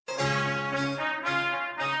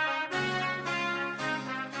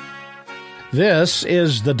This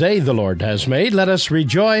is the day the Lord has made. Let us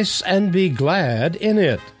rejoice and be glad in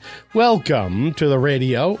it. Welcome to the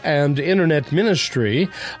radio and internet ministry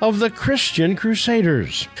of the Christian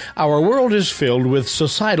Crusaders. Our world is filled with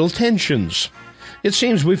societal tensions. It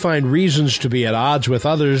seems we find reasons to be at odds with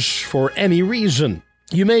others for any reason.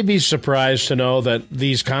 You may be surprised to know that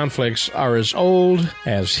these conflicts are as old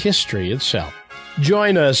as history itself.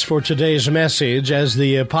 Join us for today's message as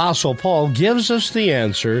the Apostle Paul gives us the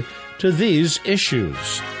answer to these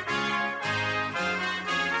issues.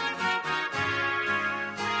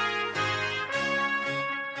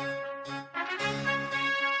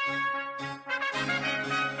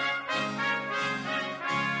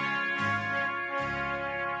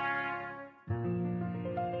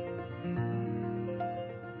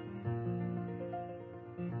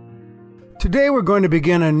 Today we're going to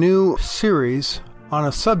begin a new series on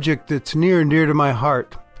a subject that's near and dear to my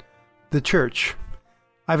heart, the church.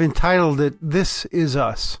 I've entitled it, This Is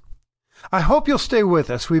Us. I hope you'll stay with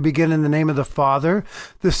us. We begin in the name of the Father,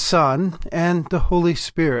 the Son, and the Holy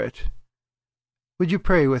Spirit. Would you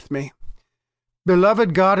pray with me?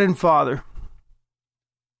 Beloved God and Father,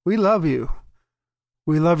 we love you.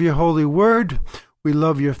 We love your holy word. We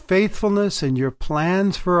love your faithfulness and your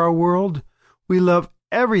plans for our world. We love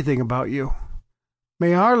everything about you.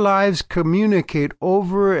 May our lives communicate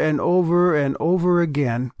over and over and over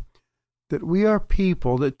again that we are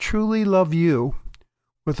people that truly love you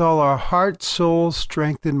with all our heart, soul,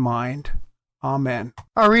 strength, and mind. Amen.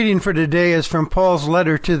 Our reading for today is from Paul's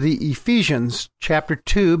letter to the Ephesians, chapter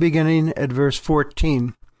 2, beginning at verse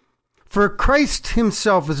 14. For Christ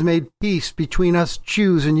himself has made peace between us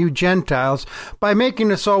Jews and you Gentiles by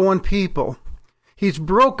making us all one people. He's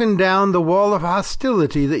broken down the wall of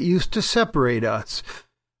hostility that used to separate us.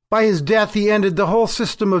 By his death, he ended the whole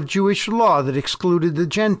system of Jewish law that excluded the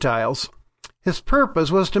Gentiles. His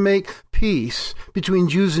purpose was to make peace between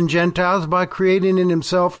Jews and Gentiles by creating in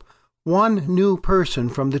himself one new person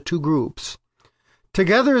from the two groups.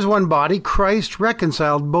 Together as one body, Christ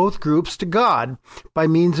reconciled both groups to God by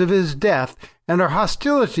means of his death, and our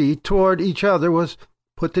hostility toward each other was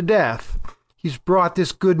put to death. He's brought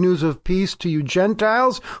this good news of peace to you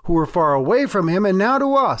Gentiles who were far away from him, and now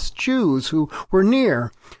to us, Jews, who were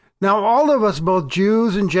near. Now all of us, both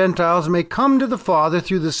Jews and Gentiles, may come to the Father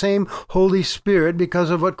through the same Holy Spirit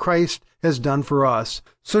because of what Christ has done for us.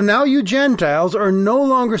 So now you Gentiles are no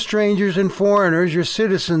longer strangers and foreigners, you're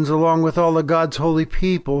citizens along with all of God's holy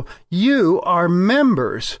people. You are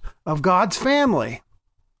members of God's family.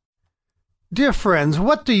 Dear friends,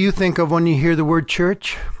 what do you think of when you hear the word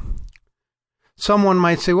church? Someone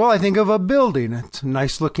might say, well, I think of a building. It's a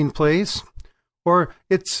nice-looking place. Or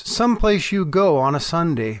it's some place you go on a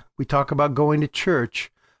Sunday. We talk about going to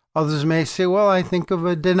church. Others may say, well, I think of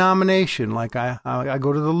a denomination, like I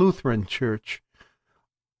go to the Lutheran church.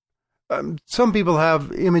 Some people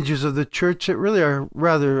have images of the church that really are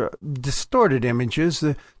rather distorted images.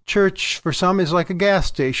 The church, for some, is like a gas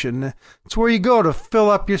station. It's where you go to fill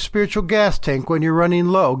up your spiritual gas tank when you're running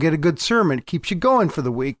low, get a good sermon. It keeps you going for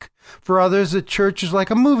the week. For others, the church is like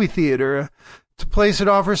a movie theater. It's a place that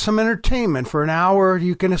offers some entertainment. For an hour,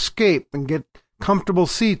 you can escape and get comfortable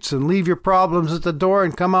seats and leave your problems at the door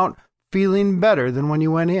and come out feeling better than when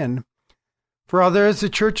you went in. For others, the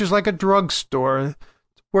church is like a drugstore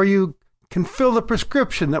where you can fill the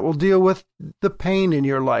prescription that will deal with the pain in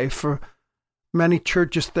your life. For many,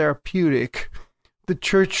 church is therapeutic. The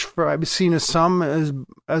church, I've seen as some,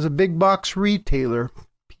 as a big box retailer.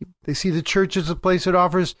 They see the church as a place that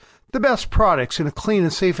offers the best products in a clean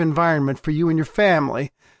and safe environment for you and your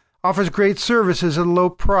family. Offers great services at a low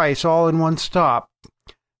price, all in one stop.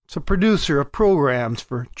 It's a producer of programs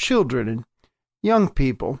for children and young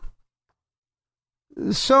people.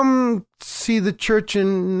 Some see the church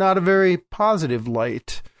in not a very positive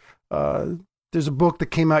light. There's a book that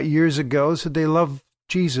came out years ago, said they love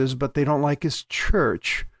Jesus, but they don't like his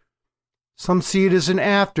church. Some see it as an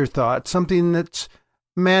afterthought, something that's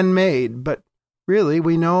man-made, but really,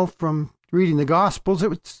 we know from reading the Gospels,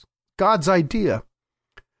 it's God's idea.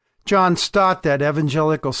 John Stott, that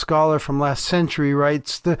evangelical scholar from last century,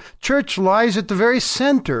 writes, the church lies at the very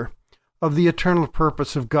center of the eternal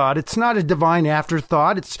purpose of God. It's not a divine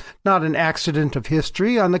afterthought. It's not an accident of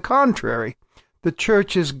history. On the contrary, the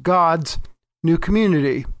church is God's new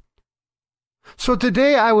community. So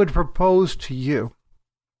today I would propose to you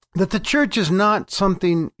that the church is not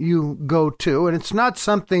something you go to, and it's not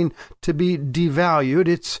something to be devalued.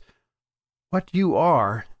 It's what you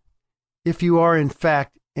are, if you are in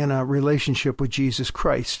fact in a relationship with Jesus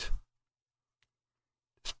Christ.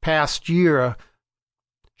 This past year, a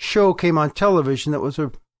show came on television that was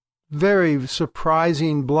a very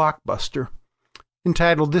surprising blockbuster.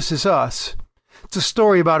 entitled This Is Us. It's a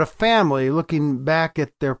story about a family looking back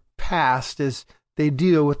at their past as they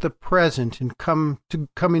deal with the present and coming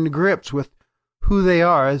to grips with who they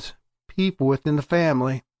are as people within the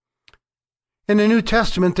family. In the New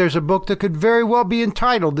Testament, there's a book that could very well be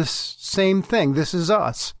entitled this same thing, This Is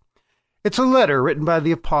Us. It's a letter written by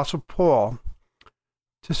the Apostle Paul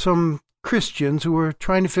to some Christians who were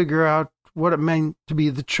trying to figure out what it meant to be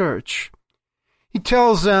the church. He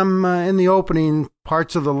tells them in the opening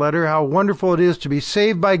parts of the letter how wonderful it is to be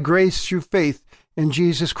saved by grace through faith in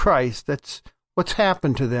Jesus Christ. That's what's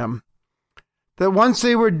happened to them. That once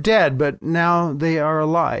they were dead, but now they are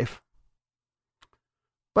alive.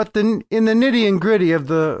 But in the nitty and gritty of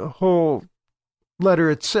the whole letter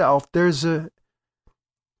itself, there's a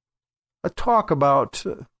talk about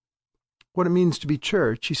what it means to be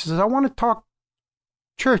church. He says, I want to talk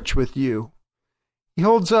church with you. He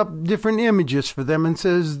holds up different images for them and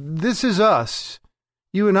says, this is us,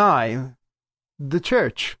 you and I, the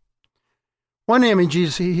church. One image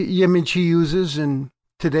he uses in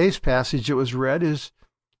today's passage that was read is,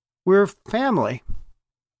 we're family.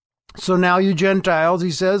 So now you Gentiles,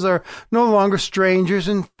 he says, are no longer strangers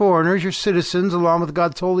and foreigners. You're citizens along with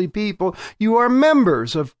God's holy people. You are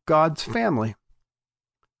members of God's family.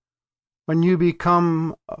 When you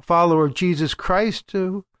become a follower of Jesus Christ,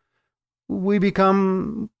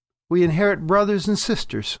 we inherit brothers and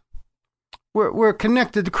sisters. We're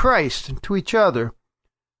connected to Christ and to each other.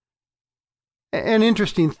 An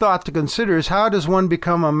interesting thought to consider is, how does one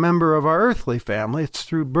become a member of our earthly family? It's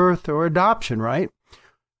through birth or adoption, right?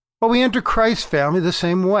 Well, we enter Christ's family the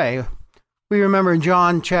same way. We remember in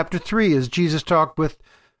John chapter 3, as Jesus talked with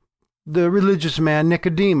the religious man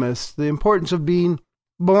Nicodemus, the importance of being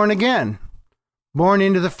born again, born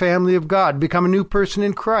into the family of God, become a new person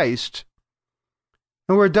in Christ.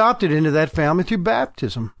 And we're adopted into that family through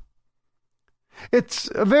baptism.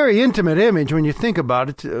 It's a very intimate image when you think about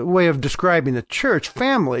it, a way of describing the church.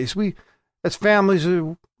 Families, we as families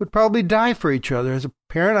would probably die for each other. As a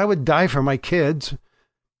parent, I would die for my kids.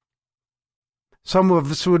 Some of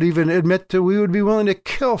us would even admit that we would be willing to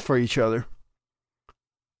kill for each other.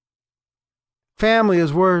 Family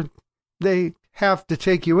is where they have to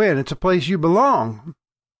take you in. It's a place you belong.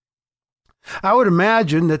 I would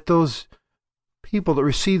imagine that those people that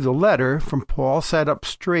received the letter from Paul sat up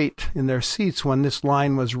straight in their seats when this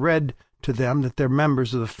line was read to them, that they're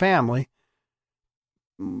members of the family,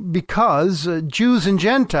 because Jews and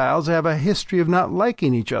Gentiles have a history of not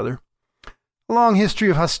liking each other. A long history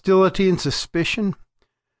of hostility and suspicion.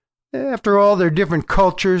 After all, they're different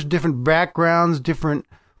cultures, different backgrounds, different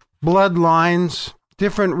bloodlines,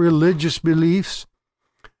 different religious beliefs.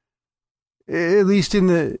 At least in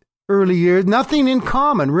the early years, nothing in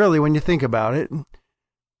common, really, when you think about it.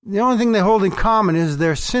 The only thing they hold in common is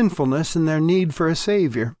their sinfulness and their need for a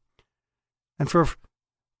Savior. And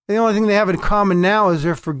the only thing they have in common now is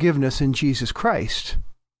their forgiveness in Jesus Christ.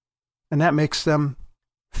 And that makes them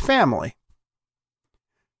family.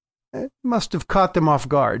 It must have caught them off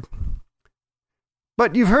guard.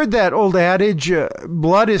 But you've heard that old adage,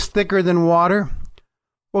 blood is thicker than water.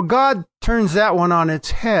 Well, God turns that one on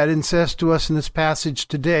its head and says to us in this passage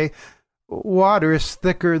today, water is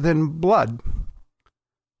thicker than blood.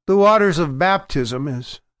 The waters of baptism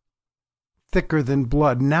is thicker than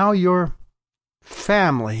blood. Now you're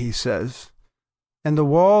family, he says, and the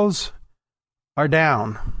walls are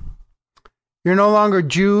down. You're no longer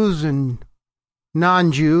Jews and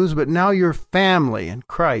non-Jews, but now you're family in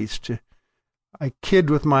Christ. I kid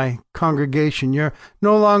with my congregation. You're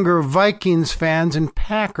no longer Vikings fans and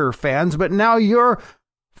Packer fans, but now you're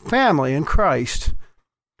family in Christ.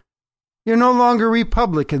 You're no longer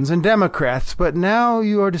Republicans and Democrats, but now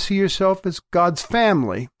you are to see yourself as God's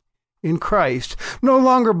family in Christ. No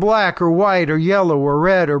longer black or white or yellow or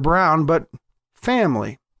red or brown, but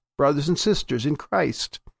family, brothers and sisters in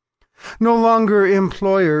Christ. No longer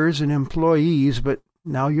employers and employees, but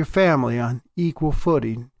now you're family on equal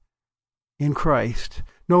footing in Christ.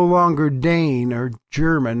 No longer Dane or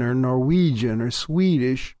German or Norwegian or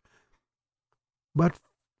Swedish, but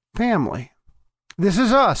family. This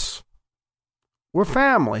is us. We're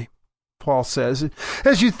family, Paul says.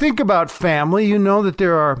 As you think about family, you know that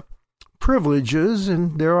there are privileges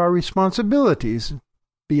and there are responsibilities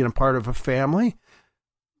being a part of a family.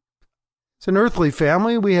 It's an earthly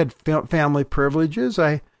family. We had family privileges.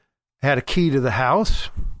 I had a key to the house.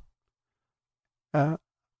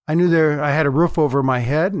 I knew I had a roof over my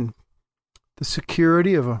head and the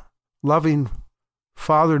security of a loving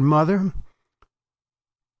father and mother.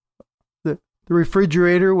 The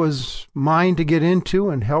refrigerator was mine to get into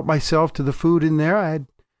and help myself to the food in there. I had,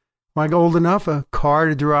 when I got old enough, a car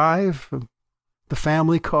to drive, the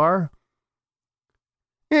family car.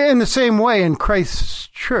 In the same way, in Christ's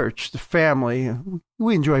church, the family,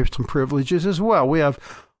 we enjoy some privileges as well. We have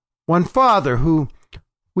one Father who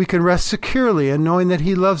we can rest securely in, knowing that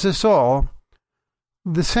He loves us all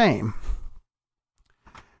the same.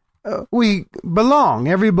 We belong.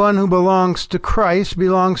 Everyone who belongs to Christ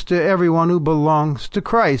belongs to everyone who belongs to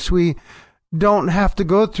Christ. We don't have to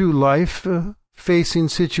go through life facing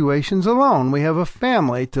situations alone. We have a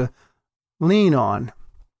family to lean on.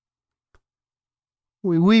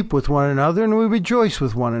 We weep with one another and we rejoice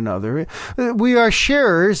with one another. We are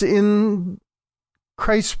sharers in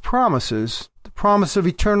Christ's promises, the promise of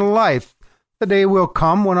eternal life. The day will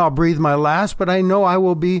come when I'll breathe my last, but I know I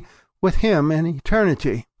will be with Him in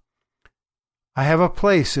eternity. I have a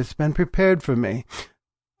place that's been prepared for me.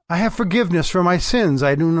 I have forgiveness for my sins.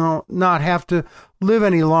 I do not have to live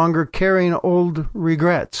any longer carrying old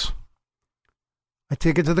regrets. I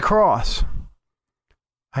take it to the cross.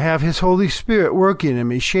 I have His Holy Spirit working in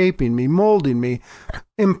me, shaping me, molding me,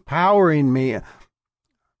 empowering me,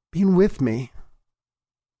 being with me.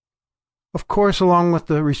 Of course, along with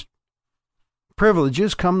the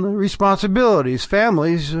privileges come the responsibilities.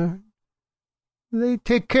 Families, they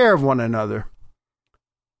take care of one another.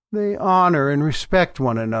 They honor and respect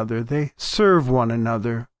one another. They serve one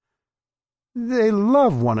another. They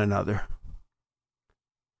love one another.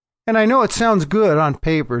 And I know it sounds good on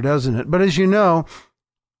paper, doesn't it? But as you know,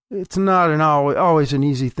 it's not always an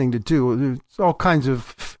easy thing to do. There's all kinds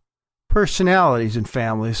of personalities in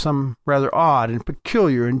families, some rather odd and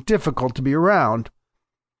peculiar and difficult to be around.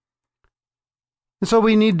 And so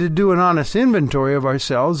we need to do an honest inventory of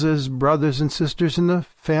ourselves as brothers and sisters in the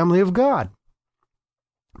family of God,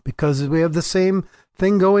 because we have the same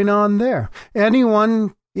thing going on there.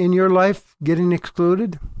 Anyone in your life getting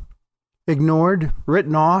excluded, ignored,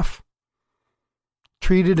 written off,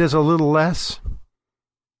 treated as a little less?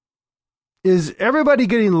 Is everybody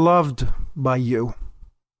getting loved by you?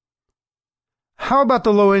 How about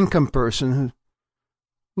the low-income person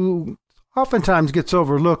who oftentimes gets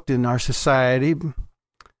overlooked in our society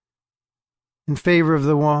in favor of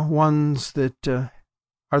the ones that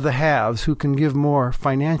are the haves who can give more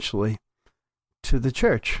financially to the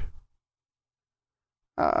church?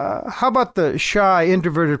 How about the shy,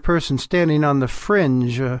 introverted person standing on the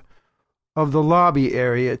fringe of the lobby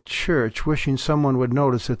area at church, wishing someone would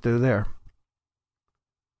notice that they're there?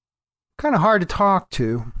 Kind of hard to talk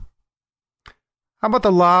to. How about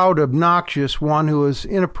the loud, obnoxious one who is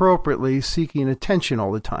inappropriately seeking attention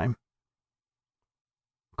all the time,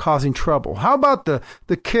 causing trouble? How about the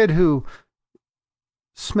kid who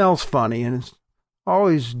smells funny and is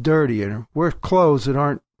always dirty and wears clothes that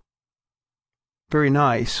aren't very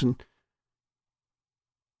nice, and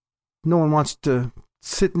no one wants to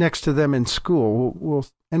sit next to them in school? Will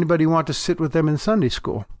anybody want to sit with them in Sunday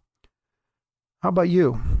school? How about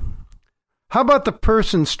you? How about the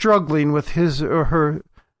person struggling with his or her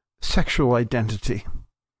sexual identity?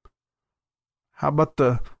 How about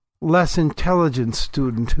the less intelligent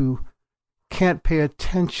student who can't pay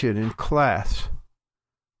attention in class,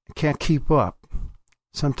 can't keep up,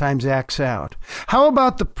 sometimes acts out? How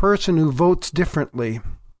about the person who votes differently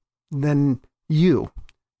than you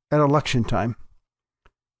at election time?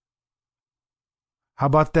 How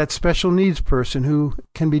about that special needs person who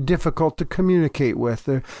can be difficult to communicate with?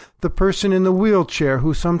 The person in the wheelchair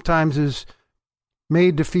who sometimes is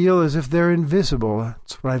made to feel as if they're invisible.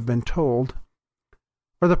 That's what I've been told.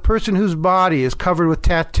 Or the person whose body is covered with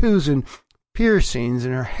tattoos and piercings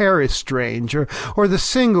and her hair is strange. Or the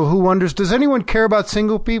single who wonders, does anyone care about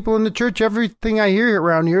single people in the church? Everything I hear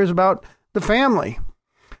around here is about the family.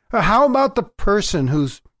 How about the person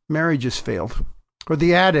whose marriage has failed? Or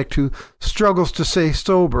the addict who struggles to stay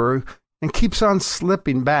sober and keeps on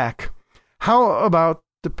slipping back? How about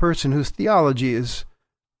the person whose theology is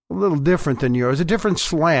a little different than yours, a different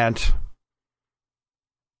slant?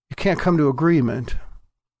 You can't come to agreement.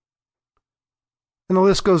 And the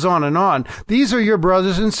list goes on and on. These are your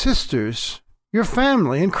brothers and sisters, your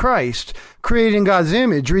family in Christ, created in God's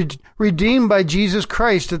image, redeemed by Jesus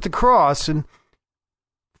Christ at the cross, and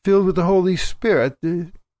filled with the Holy Spirit.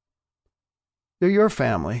 They're your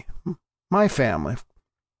family, my family.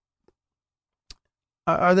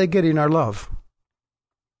 Are they getting our love?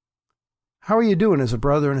 How are you doing as a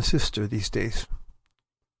brother and a sister these days?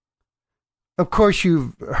 Of course,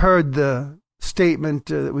 you've heard the statement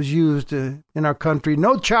that was used in our country,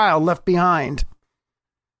 no child left behind.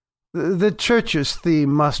 The church's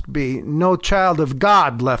theme must be, no child of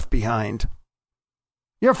God left behind.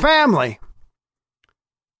 Your family,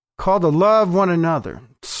 called to love one another,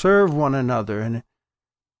 serve one another. And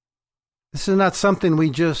this is not something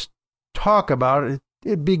we just talk about it,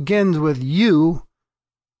 it begins with you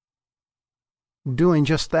doing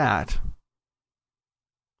just that.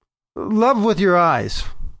 Love with your eyes,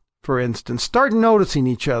 for instance. Start noticing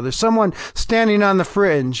each other. Someone standing on the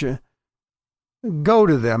fringe. Go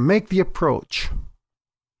to them. Make the approach.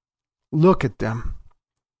 Look at them.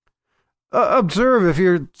 Observe if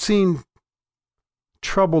you're seeing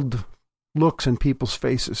troubled looks in people's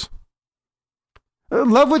faces.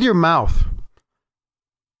 Love with your mouth.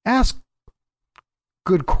 Ask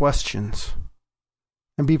good questions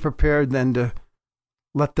and be prepared then to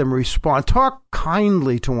let them respond. Talk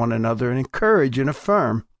kindly to one another and encourage and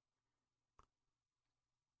affirm.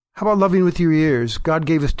 How about loving with your ears? God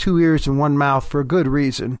gave us 2 ears and 1 mouth for a good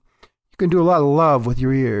reason. You can do a lot of love with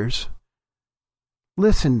your ears.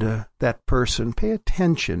 Listen to that person. Pay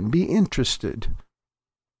attention. Be interested.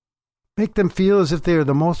 Make them feel as if they are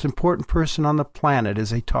the most important person on the planet as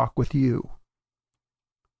they talk with you.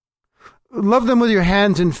 Love them with your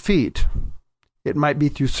hands and feet. It might be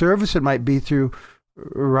through service. It might be through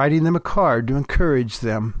writing them a card to encourage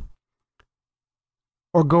them.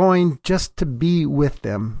 Or going just to be with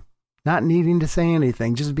them, not needing to say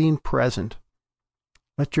anything, just being present.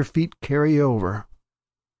 Let your feet carry over.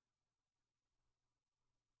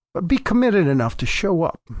 But be committed enough to show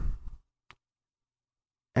up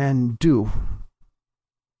and do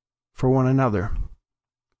for one another.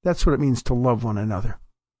 That's what it means to love one another.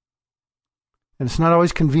 And it's not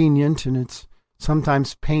always convenient, and it's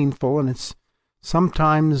sometimes painful, and it's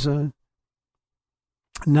sometimes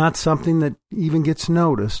not something that even gets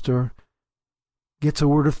noticed or gets a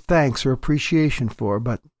word of thanks or appreciation for,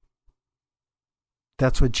 but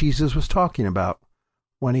that's what Jesus was talking about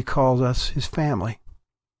when he calls us his family.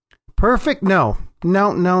 Perfect? No.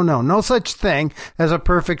 No such thing as a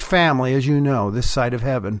perfect family, as you know, this side of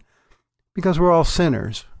heaven, because we're all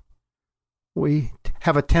sinners. We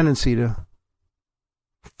have a tendency to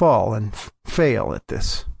fall and fail at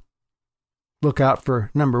this. Look out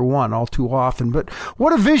for number 1 all too often. But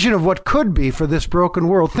what a vision of what could be for this broken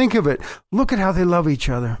world. Think of it. Look at how they love each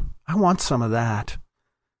other. I want some of that.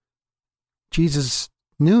 Jesus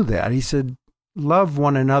knew that. He said, love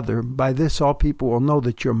one another. By this all people will know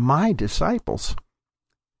that you're my disciples.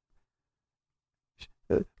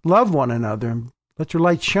 Love one another. Let your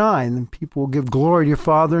light shine, and people will give glory to your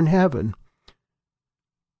Father in heaven.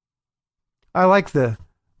 I like the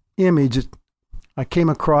image that I came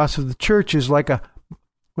across of the church is like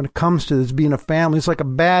when it comes to this being a family, it's like a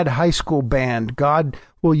bad high school band. God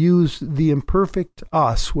will use the imperfect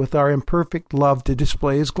us with our imperfect love to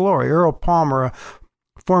display his glory. Earl Palmer, a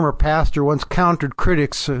former pastor, once countered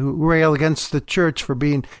critics who rail against the church for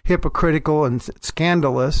being hypocritical and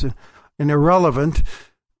scandalous and irrelevant.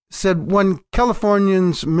 Said, when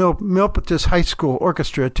Californians' Milpitas High School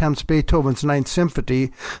Orchestra attempts Beethoven's Ninth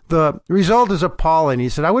Symphony, the result is appalling. He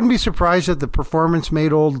said, I wouldn't be surprised if the performance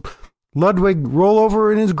made old Ludwig roll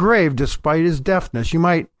over in his grave despite his deafness. You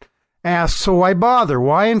might ask, so why bother?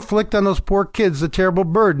 Why inflict on those poor kids the terrible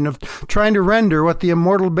burden of trying to render what the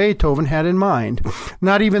immortal Beethoven had in mind?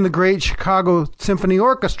 Not even the great Chicago Symphony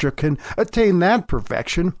Orchestra can attain that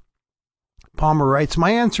perfection. Palmer writes,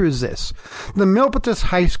 my answer is this. The Milpitas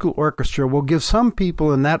High School Orchestra will give some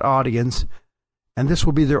people in that audience, and this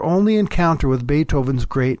will be their only encounter with Beethoven's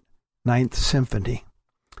great Ninth Symphony.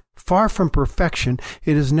 Far from perfection,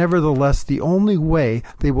 it is nevertheless the only way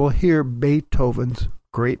they will hear Beethoven's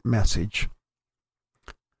great message.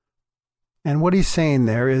 And what he's saying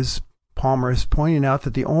there is, Palmer is pointing out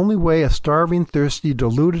that the only way a starving, thirsty,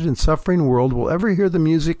 deluded, and suffering world will ever hear the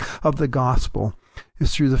music of the gospel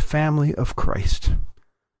is through the family of Christ.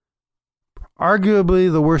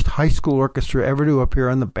 Arguably the worst high school orchestra ever to appear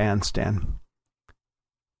on the bandstand.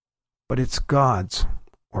 But it's God's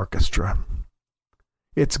orchestra.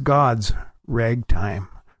 It's God's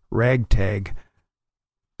ragtag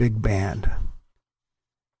big band.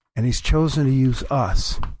 And he's chosen to use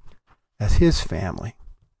us as his family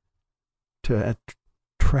to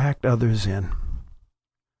attract others in.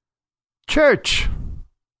 Church!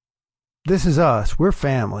 This is us. We're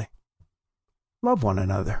family. Love one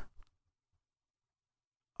another.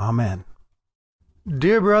 Amen.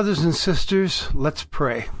 Dear brothers and sisters, let's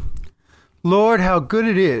pray. Lord, how good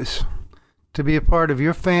it is to be a part of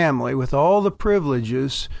your family with all the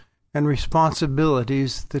privileges and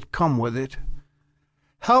responsibilities that come with it.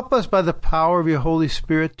 Help us by the power of your Holy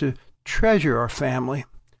Spirit to treasure our family,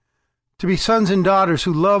 to be sons and daughters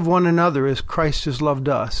who love one another as Christ has loved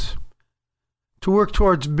us, to work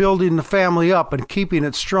towards building the family up and keeping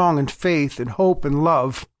it strong in faith and hope and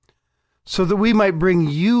love, so that we might bring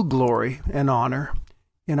you glory and honor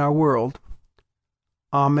in our world.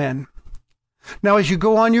 Amen. Now, as you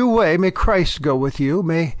go on your way, may Christ go with you.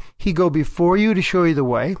 May he go before you to show you the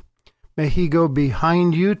way. May he go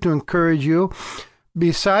behind you to encourage you,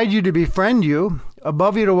 beside you to befriend you,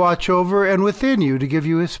 above you to watch over, and within you to give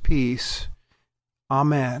you his peace.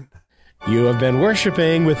 Amen. You have been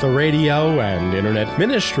worshiping with the radio and internet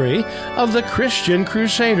ministry of the Christian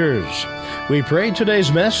Crusaders. We pray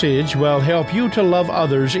today's message will help you to love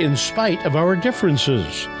others in spite of our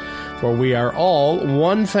differences. For we are all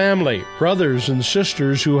one family, brothers and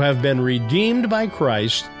sisters who have been redeemed by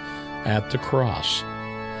Christ at the cross.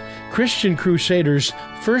 Christian Crusaders'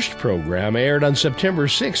 first program aired on September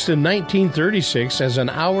 6th in 1936 as an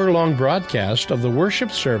hour-long broadcast of the worship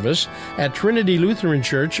service at Trinity Lutheran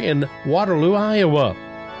Church in Waterloo, Iowa.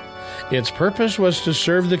 Its purpose was to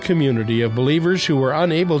serve the community of believers who were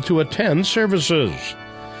unable to attend services.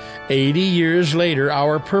 80 years later,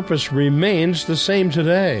 our purpose remains the same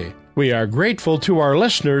today. We are grateful to our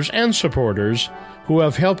listeners and supporters who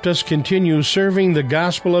have helped us continue serving the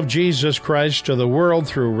gospel of Jesus Christ to the world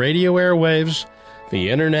through radio airwaves, the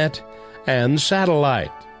internet, and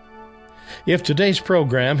satellite. If today's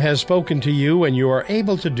program has spoken to you and you are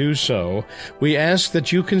able to do so, we ask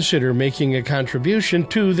that you consider making a contribution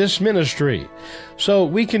to this ministry so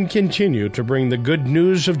we can continue to bring the good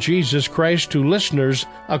news of Jesus Christ to listeners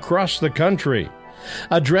across the country.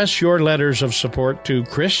 Address your letters of support to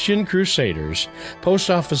Christian Crusaders,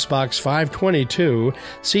 Post Office Box 522,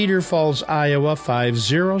 Cedar Falls, Iowa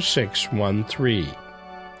 50613.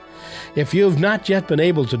 If you have not yet been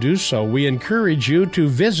able to do so, we encourage you to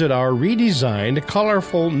visit our redesigned,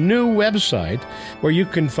 colorful new website where you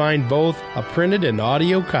can find both a printed and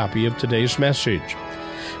audio copy of today's message,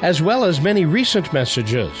 as well as many recent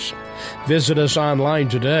messages. Visit us online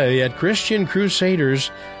today at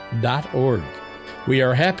ChristianCrusaders.org. We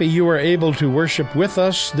are happy you are able to worship with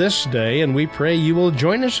us this day, and we pray you will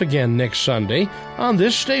join us again next Sunday on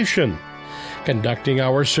this station. Conducting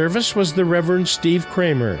our service was the Reverend Steve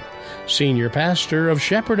Kramer, Senior Pastor of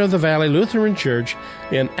Shepherd of the Valley Lutheran Church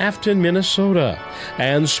in Afton, Minnesota,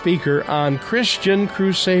 and speaker on Christian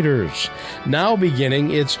Crusaders, now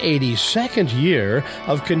beginning its 82nd year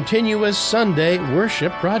of continuous Sunday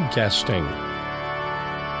worship broadcasting.